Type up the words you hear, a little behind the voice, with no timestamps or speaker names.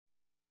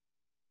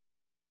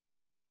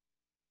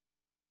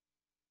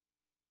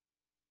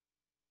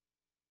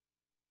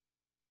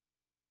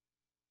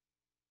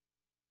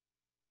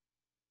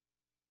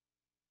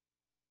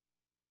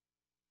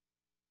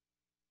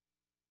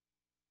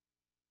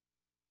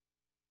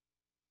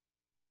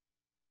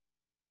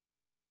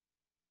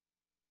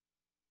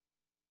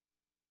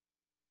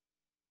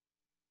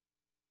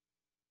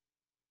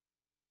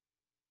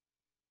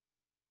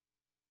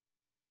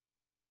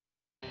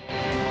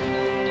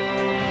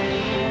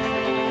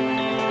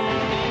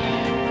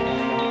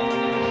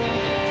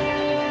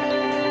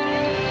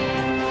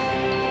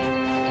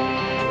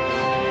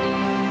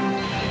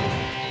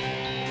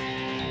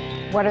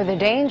What are the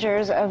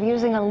dangers of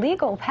using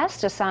illegal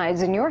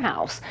pesticides in your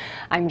house?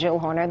 I'm Jill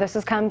Horner. This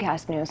is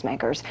Comcast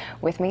Newsmakers.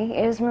 With me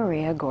is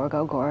Maria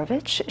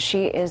Gorgo-Gourovich.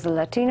 She is the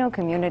Latino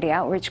Community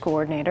Outreach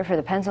Coordinator for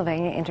the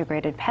Pennsylvania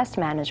Integrated Pest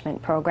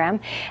Management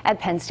Program at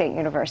Penn State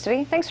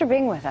University. Thanks for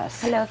being with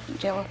us. Hello,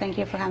 Jill. Thank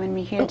you for having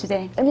me here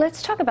today. And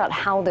let's talk about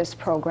how this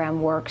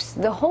program works.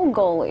 The whole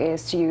goal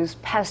is to use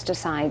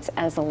pesticides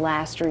as a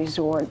last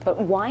resort, but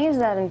why is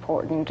that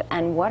important,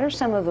 and what are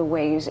some of the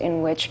ways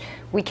in which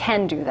we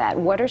can do that?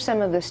 What are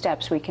some of the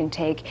steps we can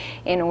take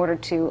in order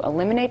to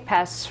eliminate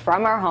pests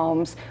from our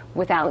homes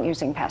without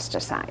using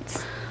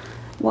pesticides?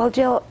 Well,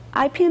 Jill,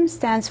 IPM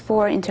stands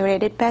for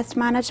Integrated Pest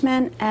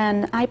Management,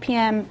 and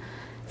IPM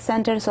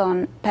centers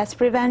on pest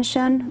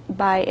prevention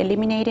by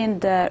eliminating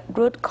the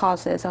root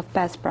causes of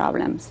pest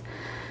problems.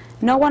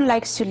 No one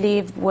likes to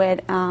live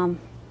with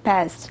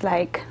pests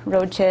like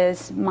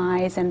roaches,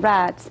 mice, and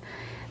rats,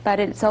 but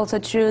it's also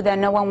true that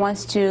no one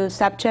wants to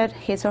subject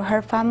his or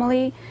her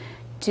family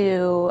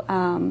to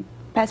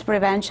pest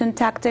prevention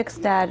tactics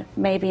that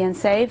may be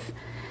unsafe.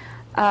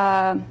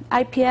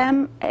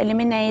 IPM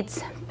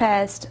eliminates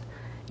pests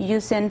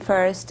using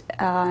first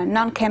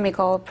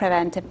non-chemical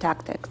preventive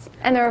tactics.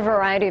 And there are a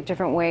variety of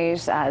different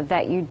ways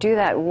that you do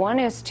that. One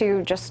is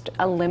to just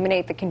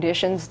eliminate the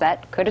conditions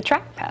that could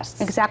attract pests.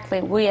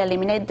 Exactly. We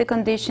eliminate the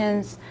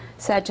conditions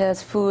such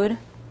as food,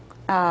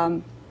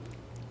 water,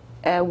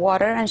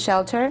 and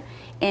shelter,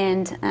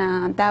 and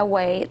that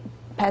way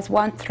pests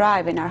won't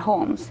thrive in our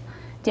homes.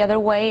 The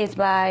other way is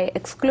by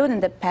excluding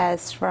the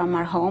pests from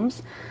our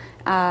homes,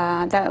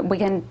 that we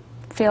can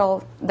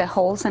fill the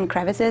holes and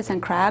crevices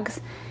and cracks.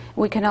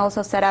 We can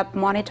also set up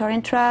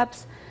monitoring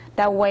traps.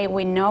 That way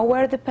we know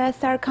where the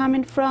pests are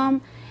coming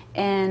from,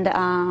 and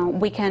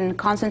we can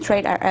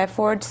concentrate our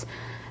efforts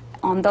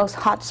on those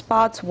hot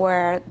spots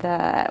where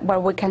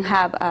we can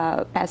have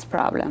a pest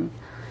problem.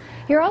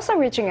 You're also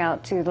reaching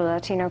out to the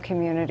Latino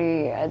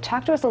community.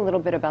 Talk to us a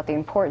little bit about the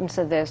importance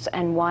of this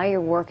and why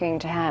you're working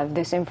to have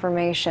this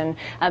information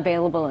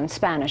available in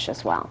Spanish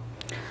as well.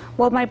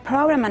 Well, my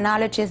program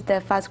acknowledges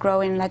the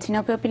fast-growing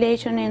Latino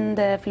population in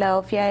the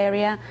Philadelphia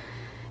area.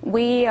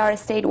 We are a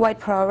statewide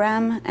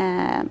program,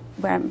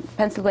 we're in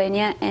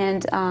Pennsylvania,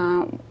 and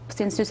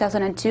since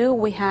 2002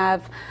 we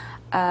have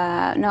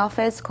an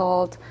office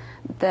called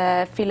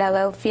the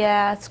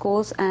Philadelphia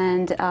Schools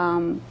and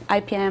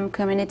IPM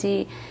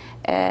Community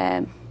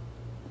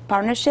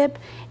Partnership,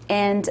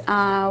 and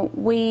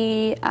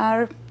we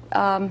are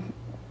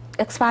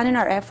expanding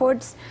our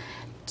efforts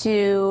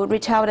to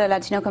reach out to the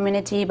Latino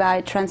community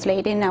by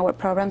translating our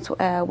program's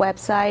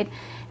website,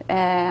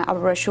 our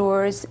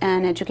brochures,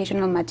 and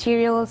educational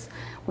materials.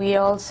 We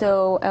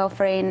also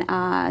offering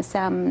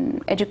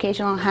some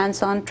educational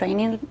hands-on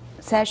training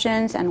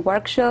sessions and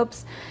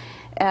workshops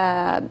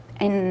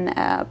in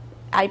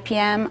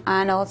IPM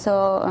and also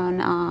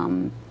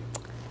on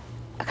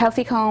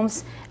healthy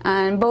homes,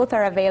 and both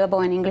are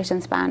available in English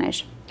and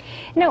Spanish.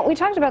 Now, we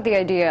talked about the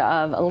idea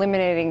of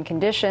eliminating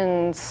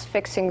conditions,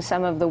 fixing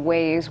some of the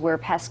ways where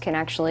pests can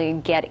actually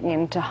get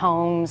into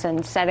homes,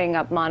 and setting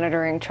up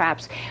monitoring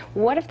traps.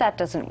 What if that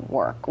doesn't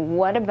work?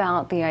 What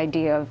about the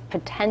idea of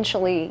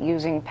potentially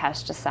using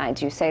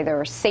pesticides? You say there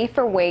are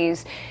safer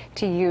ways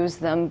to use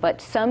them,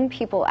 but some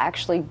people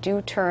actually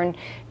do turn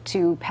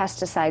to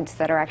pesticides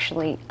that are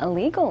actually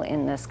illegal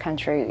in this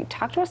country.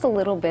 Talk to us a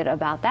little bit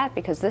about that,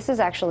 because this is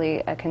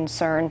actually a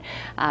concern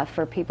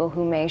for people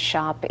who may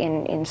shop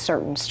in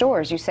certain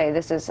stores. You say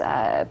this is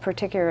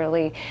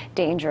particularly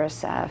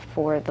dangerous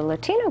for the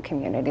Latino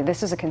community.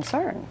 This is a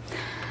concern.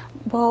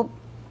 Well,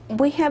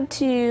 we have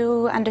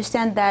to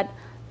understand that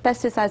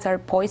pesticides are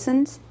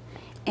poisons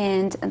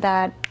and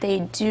that they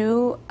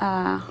do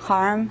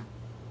harm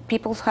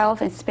people's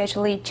health,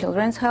 especially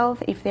children's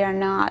health, if they are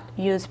not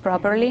used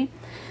properly.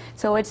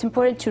 So it's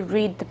important to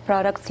read the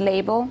product's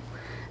label.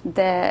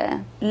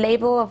 The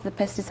label of the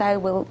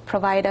pesticide will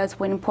provide us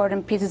with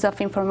important pieces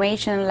of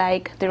information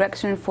like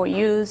direction for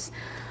use,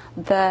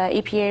 the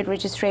EPA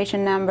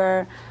registration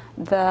number,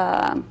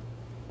 the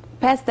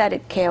pest that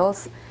it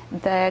kills,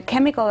 the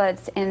chemical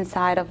that's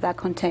inside of that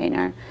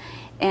container,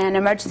 and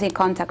emergency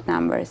contact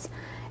numbers.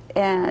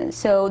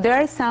 So there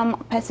are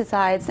some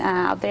pesticides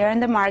out there in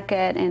the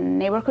market in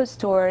neighborhood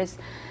stores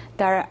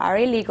that are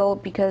illegal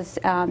because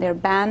they're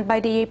banned by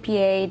the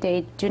EPA.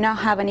 They do not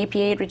have an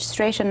EPA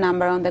registration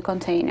number on the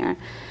container.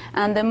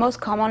 And the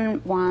most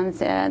common ones,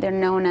 they're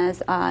known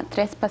as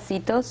tres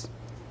pasitos.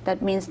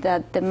 That means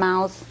that the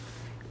mouse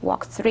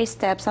walks 3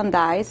 steps and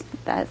dies.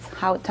 That's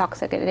how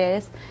toxic it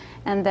is.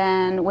 And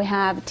then we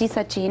have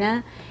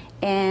tisachina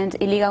and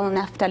illegal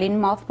naphthalene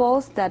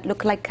mothballs that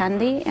look like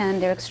candy,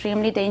 and they're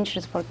extremely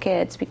dangerous for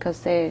kids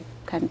because they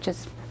can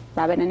just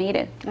grab it and eat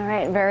it. All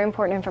right, very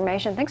important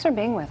information. Thanks for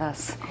being with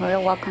us. You're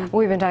welcome.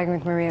 We've been talking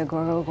with Maria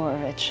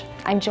Gorgo-Gourovich.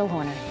 I'm Jill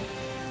Horner.